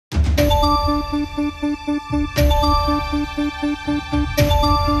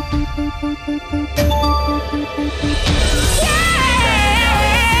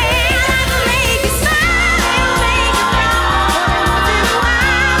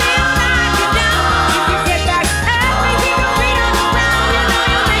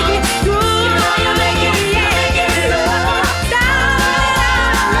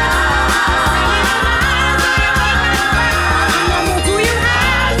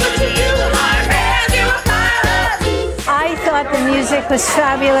music was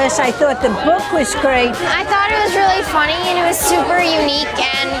fabulous. I thought the book was great. I thought it was really funny and it was super unique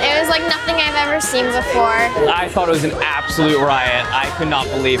and it was like nothing I've ever seen before. I thought it was an absolute riot. I could not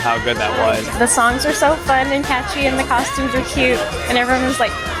believe how good that was. The songs are so fun and catchy and the costumes are cute and everyone was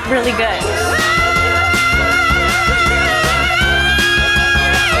like really good.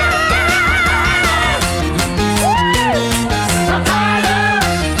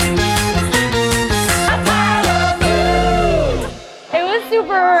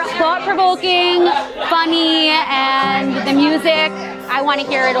 Super thought-provoking, funny, and the music, I want to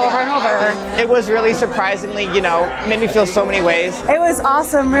hear it over and over. It was really surprisingly, made me feel so many ways. It was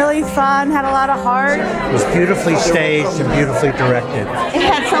awesome, really fun, had a lot of heart. It was beautifully staged and beautifully directed. It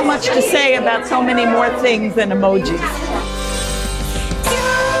had so much to say about so many more things than emojis.